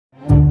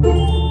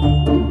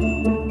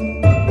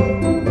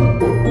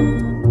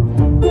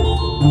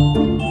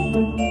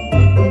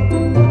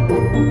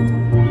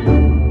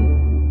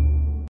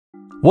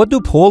What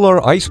do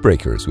polar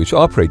icebreakers, which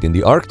operate in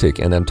the Arctic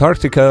and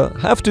Antarctica,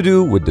 have to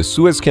do with the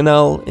Suez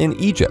Canal in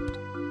Egypt?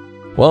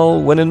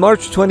 Well, when in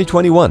March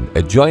 2021,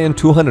 a giant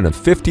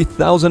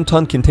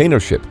 250,000-ton container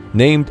ship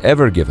named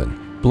Ever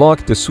Given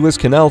blocked the Suez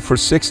Canal for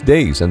 6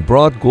 days and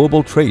brought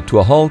global trade to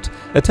a halt,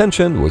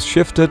 attention was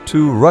shifted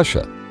to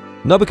Russia.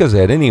 Not because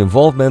they had any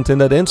involvement in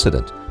that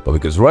incident, but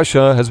because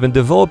Russia has been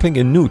developing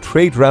a new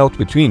trade route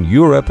between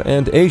Europe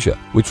and Asia,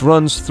 which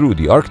runs through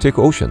the Arctic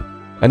Ocean.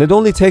 And it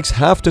only takes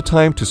half the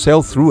time to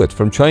sail through it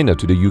from China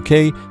to the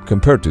UK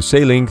compared to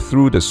sailing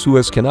through the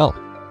Suez Canal.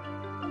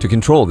 To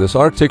control this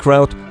Arctic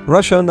route,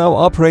 Russia now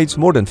operates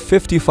more than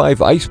 55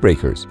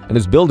 icebreakers and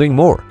is building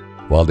more,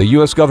 while the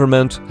US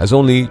government has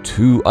only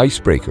 2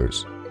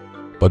 icebreakers.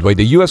 But why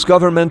the US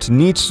government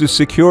needs to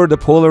secure the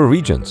polar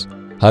regions,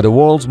 how the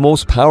world's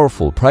most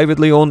powerful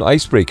privately owned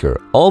icebreaker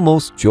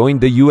almost joined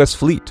the US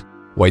fleet,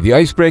 why the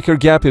icebreaker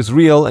gap is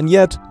real and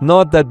yet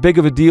not that big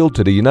of a deal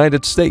to the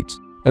United States,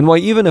 and why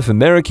even if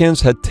Americans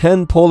had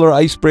 10 polar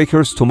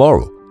icebreakers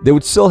tomorrow, they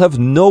would still have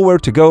nowhere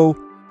to go,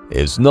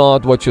 is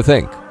not what you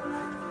think.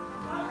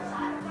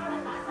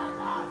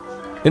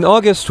 In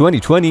August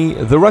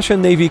 2020, the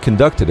Russian Navy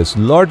conducted its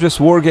largest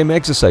wargame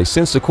exercise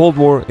since the Cold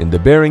War in the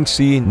Bering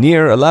Sea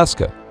near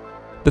Alaska.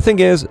 The thing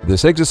is,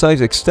 this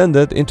exercise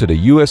extended into the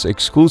US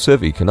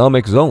exclusive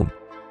economic zone.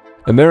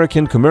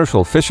 American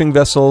commercial fishing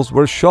vessels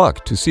were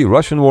shocked to see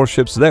Russian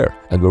warships there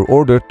and were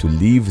ordered to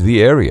leave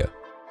the area.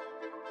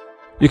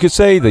 You could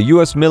say the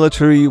US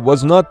military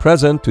was not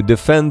present to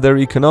defend their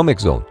economic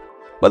zone.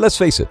 But let's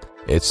face it,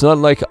 it's not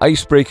like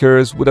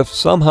icebreakers would have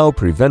somehow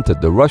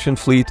prevented the Russian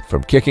fleet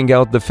from kicking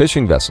out the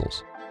fishing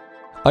vessels.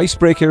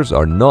 Icebreakers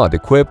are not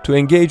equipped to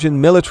engage in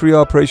military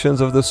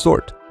operations of the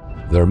sort.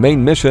 Their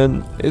main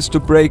mission is to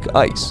break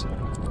ice.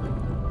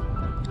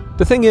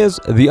 The thing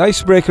is, the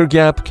icebreaker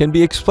gap can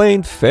be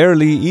explained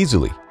fairly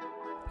easily.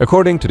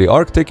 According to the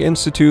Arctic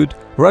Institute,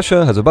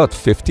 Russia has about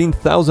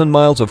 15,000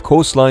 miles of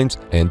coastlines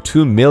and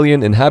 2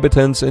 million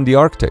inhabitants in the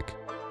Arctic.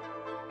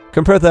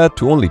 Compare that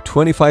to only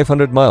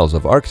 2,500 miles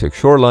of Arctic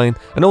shoreline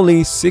and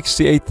only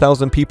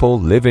 68,000 people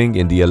living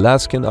in the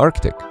Alaskan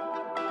Arctic.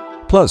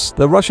 Plus,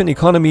 the Russian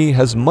economy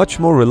has much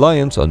more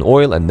reliance on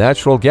oil and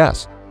natural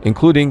gas,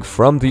 including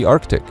from the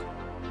Arctic.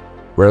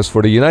 Whereas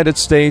for the United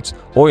States,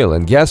 oil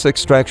and gas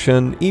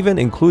extraction, even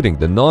including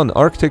the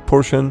non-Arctic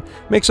portion,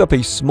 makes up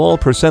a small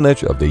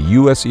percentage of the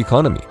US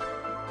economy.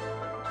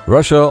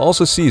 Russia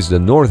also sees the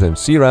Northern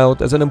Sea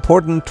Route as an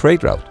important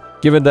trade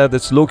route, given that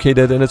it's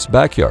located in its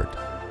backyard.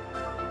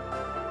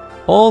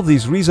 All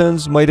these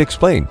reasons might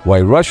explain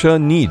why Russia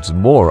needs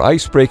more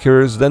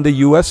icebreakers than the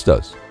US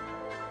does.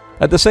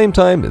 At the same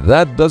time,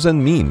 that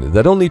doesn't mean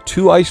that only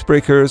 2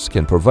 icebreakers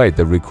can provide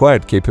the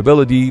required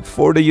capability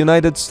for the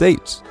United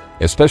States,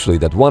 especially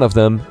that one of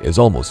them is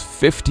almost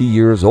 50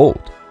 years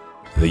old.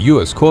 The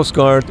US Coast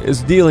Guard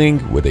is dealing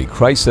with a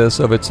crisis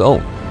of its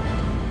own.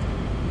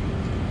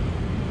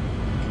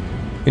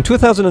 In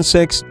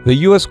 2006, the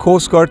US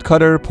Coast Guard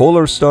cutter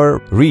Polar Star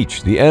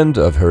reached the end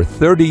of her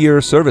 30-year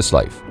service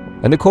life,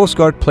 and the Coast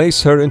Guard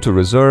placed her into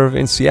reserve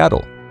in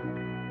Seattle.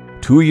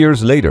 2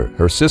 years later,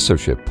 her sister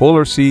ship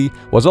Polar Sea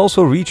was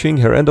also reaching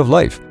her end of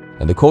life,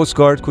 and the Coast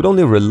Guard could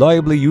only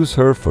reliably use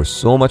her for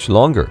so much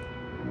longer.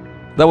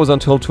 That was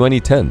until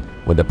 2010,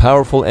 when the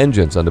powerful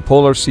engines on the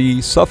Polar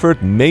Sea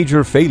suffered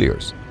major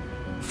failures.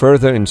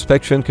 Further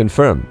inspection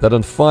confirmed that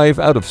on 5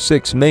 out of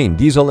 6 main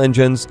diesel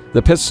engines,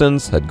 the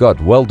pistons had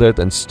got welded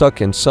and stuck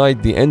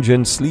inside the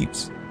engine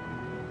sleeves.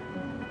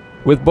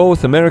 With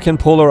both American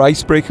polar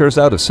icebreakers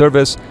out of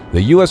service,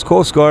 the US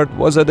Coast Guard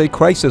was at a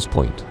crisis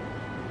point.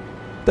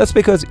 That's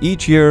because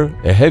each year,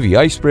 a heavy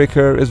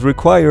icebreaker is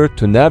required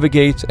to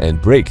navigate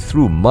and break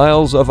through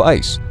miles of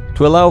ice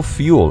to allow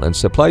fuel and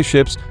supply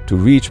ships to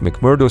reach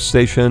McMurdo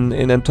Station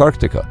in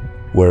Antarctica,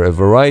 where a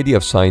variety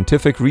of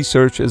scientific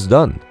research is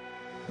done.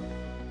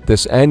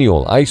 This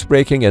annual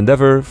ice-breaking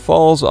endeavor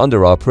falls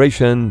under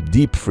Operation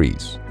Deep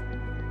Freeze.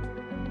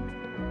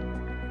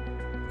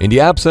 In the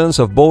absence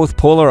of both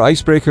polar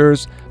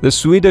icebreakers, the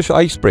Swedish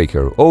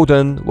icebreaker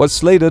Odin was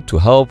slated to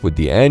help with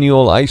the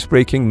annual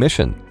ice-breaking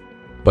mission.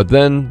 But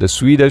then the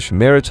Swedish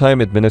Maritime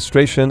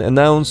Administration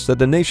announced that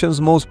the nation's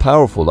most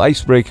powerful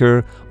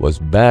icebreaker was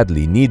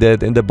badly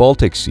needed in the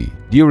Baltic Sea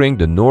during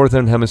the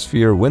Northern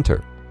Hemisphere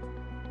winter.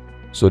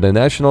 So the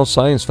National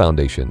Science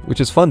Foundation,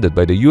 which is funded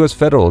by the US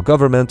federal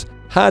government,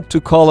 had to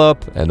call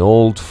up an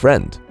old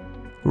friend,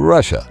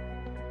 Russia.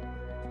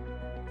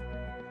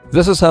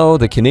 This is how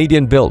the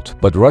Canadian-built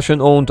but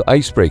Russian-owned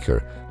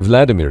icebreaker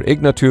Vladimir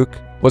Ignatyuk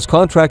was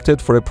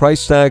contracted for a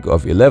price tag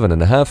of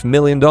 $11.5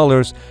 million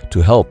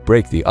to help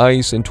break the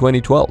ice in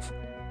 2012.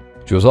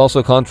 She was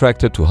also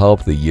contracted to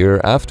help the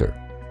year after.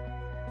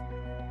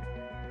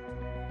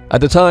 At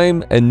the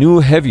time, a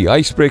new heavy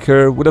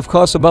icebreaker would have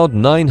cost about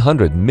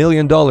 $900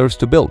 million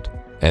to build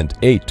and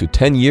 8 to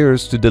 10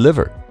 years to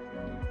deliver.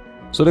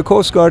 So the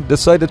Coast Guard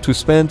decided to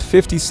spend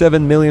 $57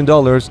 million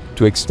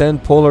to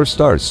extend Polar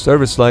Star's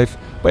service life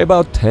by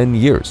about 10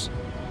 years,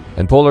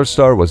 and Polar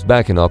Star was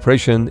back in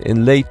operation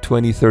in late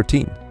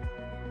 2013.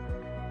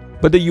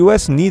 But the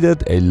US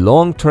needed a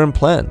long-term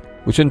plan,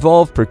 which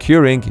involved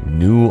procuring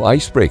new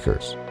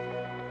icebreakers.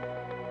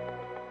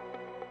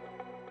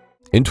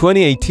 In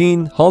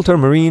 2018, Halter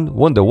Marine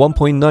won the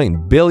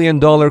 $1.9 billion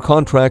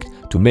contract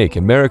to make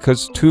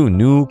America's 2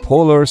 new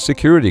polar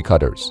security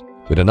cutters,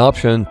 with an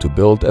option to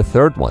build a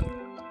third one.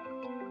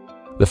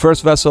 The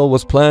first vessel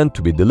was planned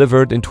to be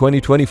delivered in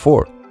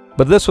 2024,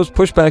 but this was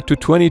pushed back to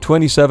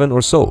 2027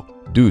 or so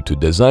due to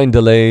design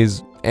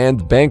delays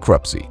and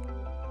bankruptcy.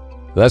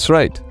 That's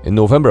right, in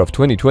November of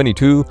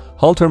 2022,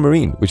 Halter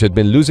Marine, which had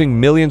been losing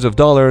millions of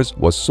dollars,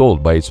 was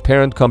sold by its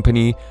parent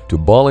company to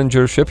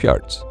Bollinger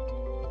Shipyards.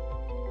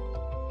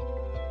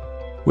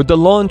 With the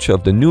launch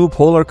of the new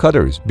polar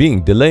cutters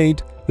being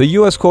delayed, the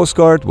US Coast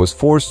Guard was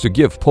forced to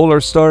give Polar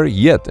Star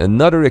yet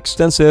another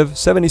extensive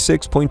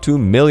 $76.2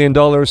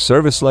 million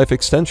service life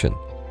extension.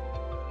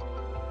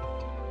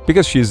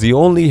 Because she is the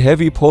only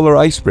heavy polar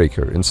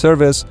icebreaker in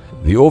service,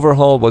 the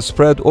overhaul was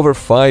spread over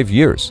 5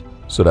 years,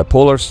 so that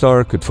Polar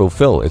Star could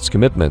fulfill its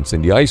commitments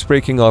in the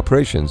icebreaking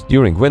operations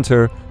during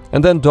winter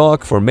and then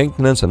dock for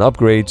maintenance and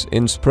upgrades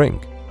in spring.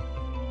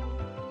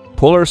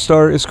 Polar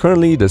Star is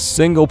currently the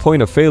single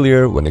point of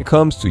failure when it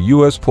comes to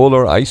US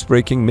polar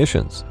icebreaking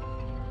missions.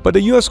 But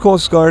the US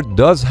Coast Guard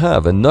does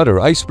have another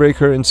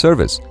icebreaker in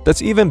service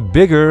that's even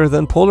bigger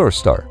than Polar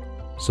Star.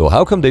 So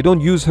how come they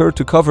don't use her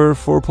to cover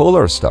for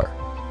Polar Star?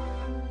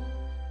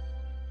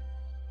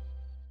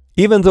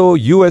 Even though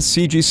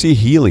USCGC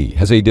Healy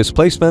has a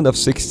displacement of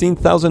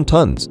 16,000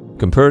 tons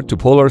compared to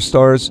Polar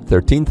Star's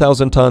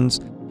 13,000 tons,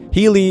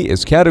 Healy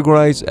is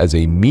categorized as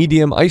a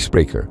medium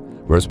icebreaker,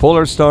 whereas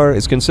Polar Star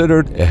is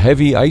considered a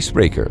heavy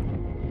icebreaker.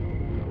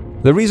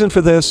 The reason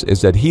for this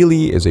is that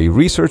Healy is a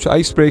research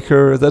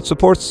icebreaker that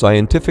supports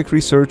scientific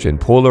research in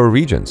polar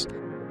regions.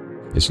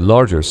 Its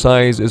larger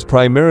size is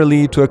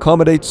primarily to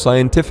accommodate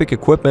scientific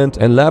equipment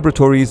and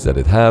laboratories that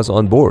it has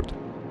on board.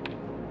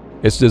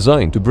 It's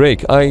designed to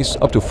break ice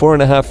up to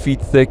 4.5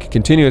 feet thick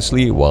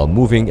continuously while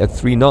moving at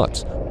 3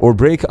 knots, or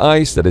break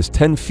ice that is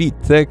 10 feet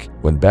thick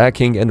when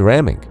backing and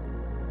ramming.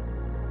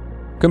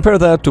 Compare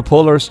that to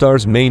Polar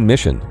Star's main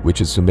mission,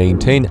 which is to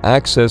maintain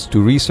access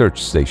to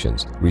research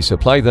stations,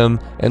 resupply them,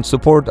 and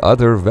support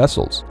other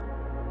vessels.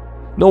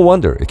 No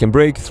wonder it can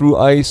break through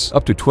ice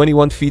up to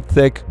 21 feet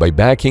thick by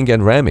backing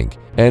and ramming,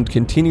 and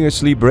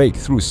continuously break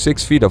through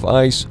 6 feet of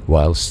ice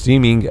while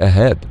steaming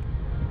ahead.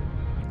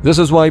 This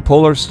is why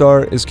Polar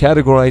Star is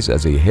categorized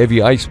as a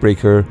heavy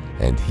icebreaker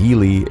and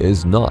Healy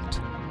is not.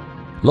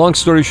 Long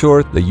story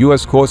short, the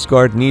US Coast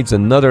Guard needs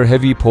another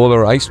heavy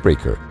polar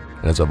icebreaker.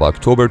 And as of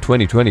October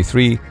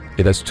 2023,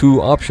 it has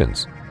 2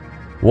 options.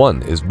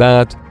 One is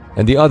bad,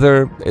 and the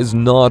other is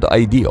not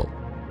ideal.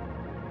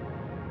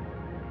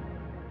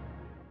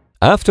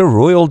 After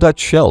Royal Dutch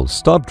Shell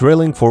stopped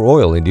drilling for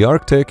oil in the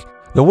Arctic,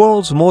 the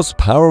world's most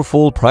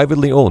powerful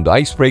privately owned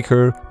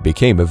icebreaker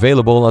became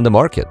available on the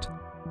market.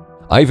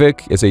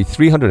 IVIC is a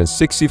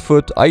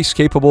 360-foot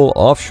ice-capable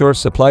offshore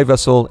supply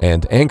vessel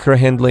and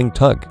anchor-handling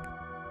tug.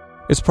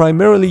 It's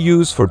primarily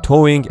used for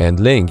towing and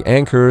laying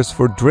anchors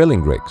for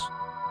drilling rigs.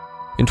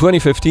 In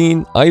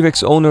 2015,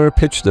 IVIC's owner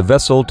pitched the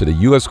vessel to the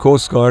US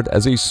Coast Guard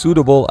as a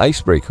suitable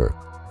icebreaker.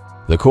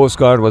 The Coast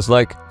Guard was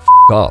like, "F***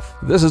 off,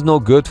 this is no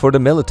good for the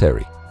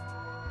military."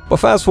 But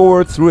fast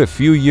forward through a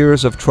few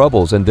years of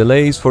troubles and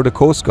delays for the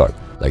Coast Guard,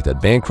 like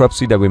that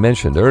bankruptcy that we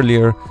mentioned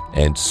earlier,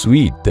 and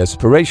sweet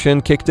desperation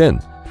kicked in,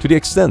 to the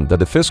extent that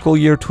the fiscal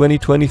year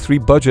 2023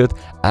 budget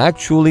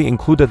actually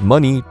included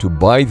money to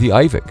buy the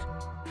IVIC,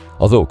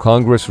 although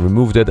Congress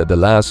removed it at the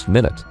last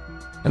minute.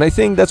 And I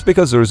think that's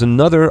because there is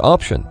another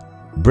option: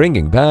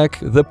 bringing back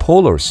the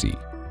Polar Sea.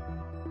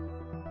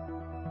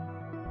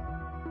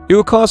 It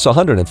would cost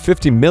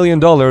 $150 million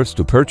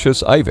to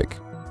purchase IVIC.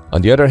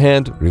 On the other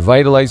hand,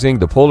 revitalizing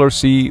the Polar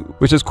Sea,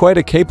 which is quite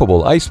a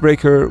capable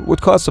icebreaker, would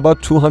cost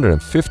about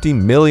 $250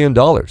 million.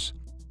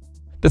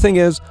 The thing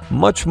is,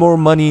 much more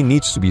money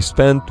needs to be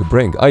spent to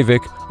bring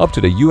IVIC up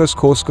to the US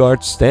Coast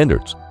Guard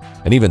standards,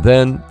 and even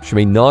then, she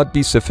may not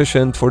be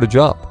sufficient for the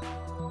job.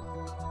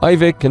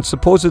 IVIC can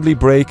supposedly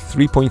break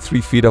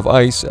 3.3 feet of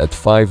ice at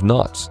 5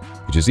 knots,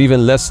 which is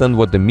even less than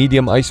what the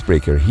medium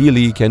icebreaker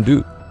Healy can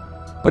do.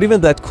 But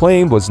even that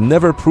claim was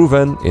never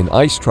proven in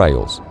ice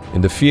trials,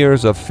 in the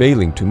fears of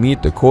failing to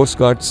meet the Coast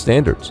Guard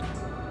standards.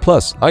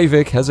 Plus,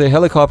 IVIC has a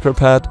helicopter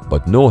pad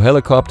but no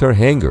helicopter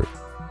hangar.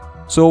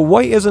 So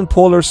why isn't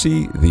Polar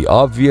Sea the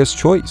obvious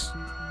choice?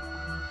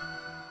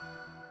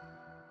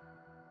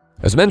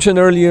 As mentioned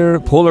earlier,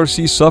 Polar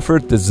Sea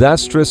suffered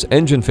disastrous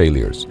engine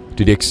failures,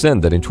 to the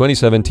extent that in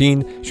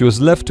 2017, she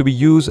was left to be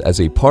used as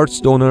a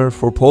parts donor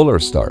for Polar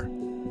Star.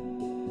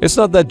 It's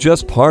not that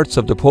just parts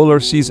of the Polar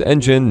Sea's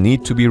engine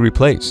need to be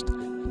replaced.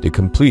 The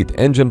complete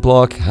engine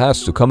block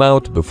has to come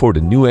out before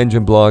the new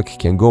engine block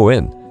can go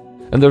in.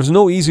 And there's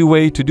no easy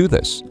way to do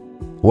this.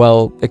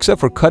 Well, except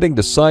for cutting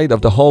the side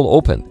of the hull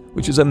open,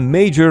 which is a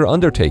major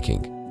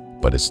undertaking.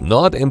 But it's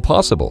not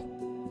impossible.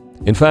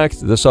 In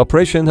fact, this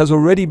operation has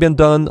already been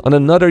done on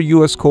another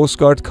US Coast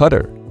Guard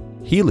cutter,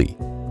 Healy.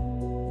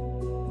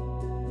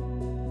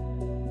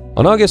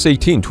 On August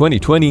 18,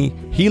 2020,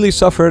 Healy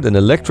suffered an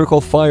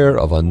electrical fire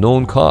of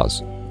unknown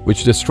cause,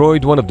 which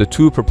destroyed one of the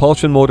two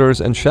propulsion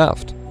motors and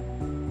shaft.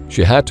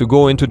 She had to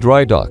go into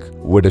dry dock,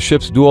 where the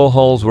ship's dual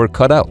hulls were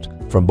cut out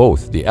from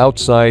both the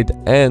outside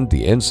and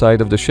the inside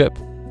of the ship.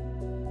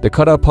 The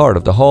cut-out part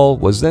of the hull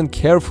was then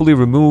carefully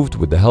removed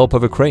with the help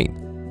of a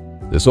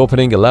crane. This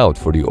opening allowed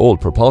for the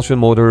old propulsion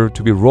motor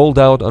to be rolled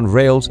out on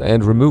rails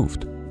and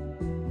removed.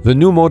 The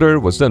new motor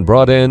was then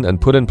brought in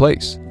and put in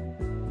place.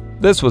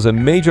 This was a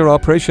major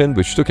operation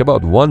which took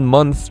about 1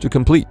 month to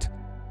complete.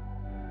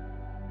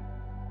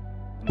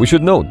 We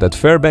should note that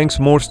Fairbanks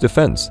Morse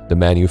Defense, the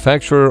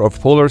manufacturer of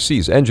Polar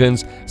Sea's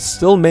engines,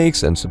 still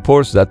makes and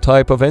supports that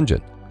type of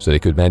engine, so they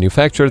could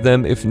manufacture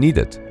them if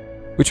needed,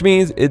 which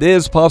means it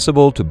is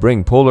possible to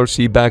bring Polar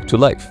Sea back to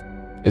life.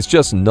 It's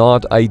just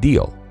not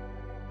ideal.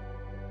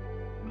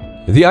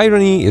 The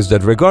irony is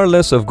that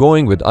regardless of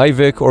going with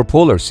IVIC or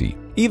Polar Sea,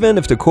 even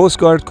if the Coast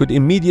Guard could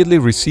immediately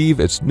receive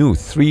its new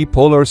 3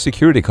 polar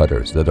security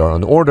cutters that are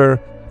on order,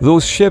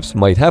 those ships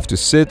might have to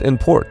sit in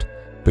port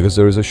because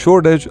there is a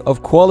shortage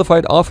of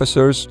qualified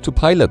officers to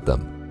pilot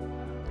them.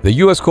 The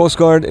US Coast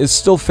Guard is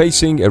still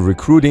facing a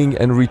recruiting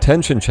and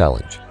retention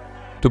challenge.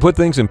 To put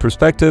things in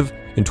perspective,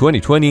 in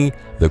 2020,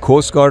 the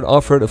Coast Guard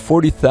offered a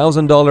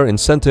 $40,000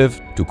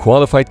 incentive to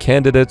qualified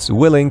candidates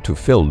willing to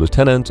fill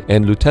lieutenant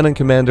and lieutenant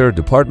commander,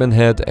 department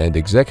head, and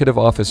executive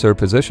officer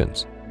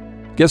positions.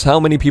 Guess how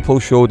many people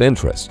showed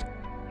interest?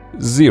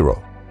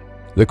 0.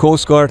 The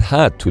Coast Guard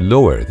had to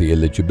lower the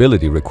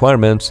eligibility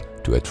requirements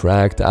to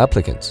attract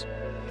applicants.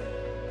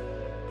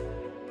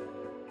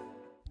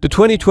 The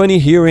 2020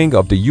 hearing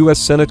of the U.S.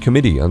 Senate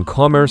Committee on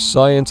Commerce,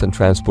 Science, and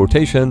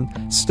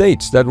Transportation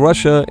states that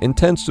Russia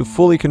intends to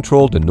fully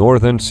control the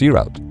northern sea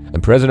route,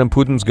 and President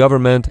Putin's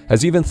government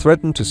has even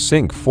threatened to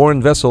sink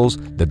foreign vessels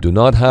that do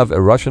not have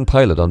a Russian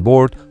pilot on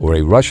board or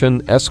a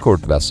Russian escort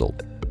vessel.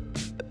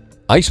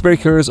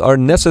 Icebreakers are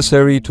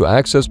necessary to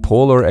access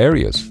polar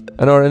areas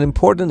and are an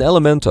important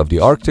element of the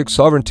Arctic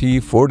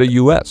sovereignty for the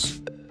U.S.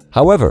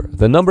 However,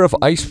 the number of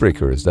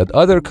icebreakers that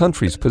other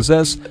countries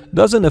possess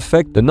doesn't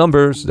affect the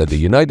numbers that the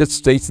United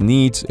States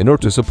needs in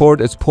order to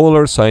support its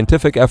polar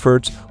scientific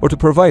efforts or to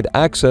provide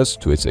access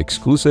to its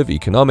exclusive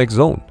economic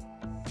zone.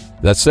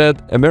 That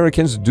said,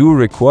 Americans do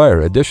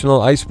require additional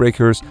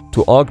icebreakers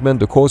to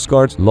augment the Coast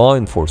Guard's law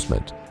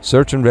enforcement,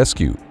 search and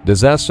rescue,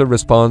 disaster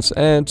response,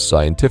 and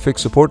scientific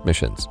support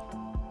missions.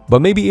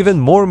 But maybe even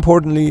more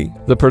importantly,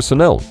 the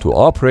personnel to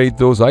operate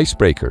those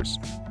icebreakers.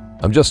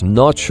 I'm just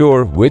not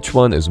sure which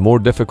one is more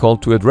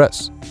difficult to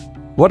address.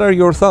 What are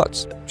your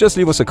thoughts? Just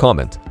leave us a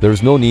comment.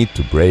 There's no need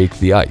to break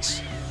the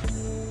ice.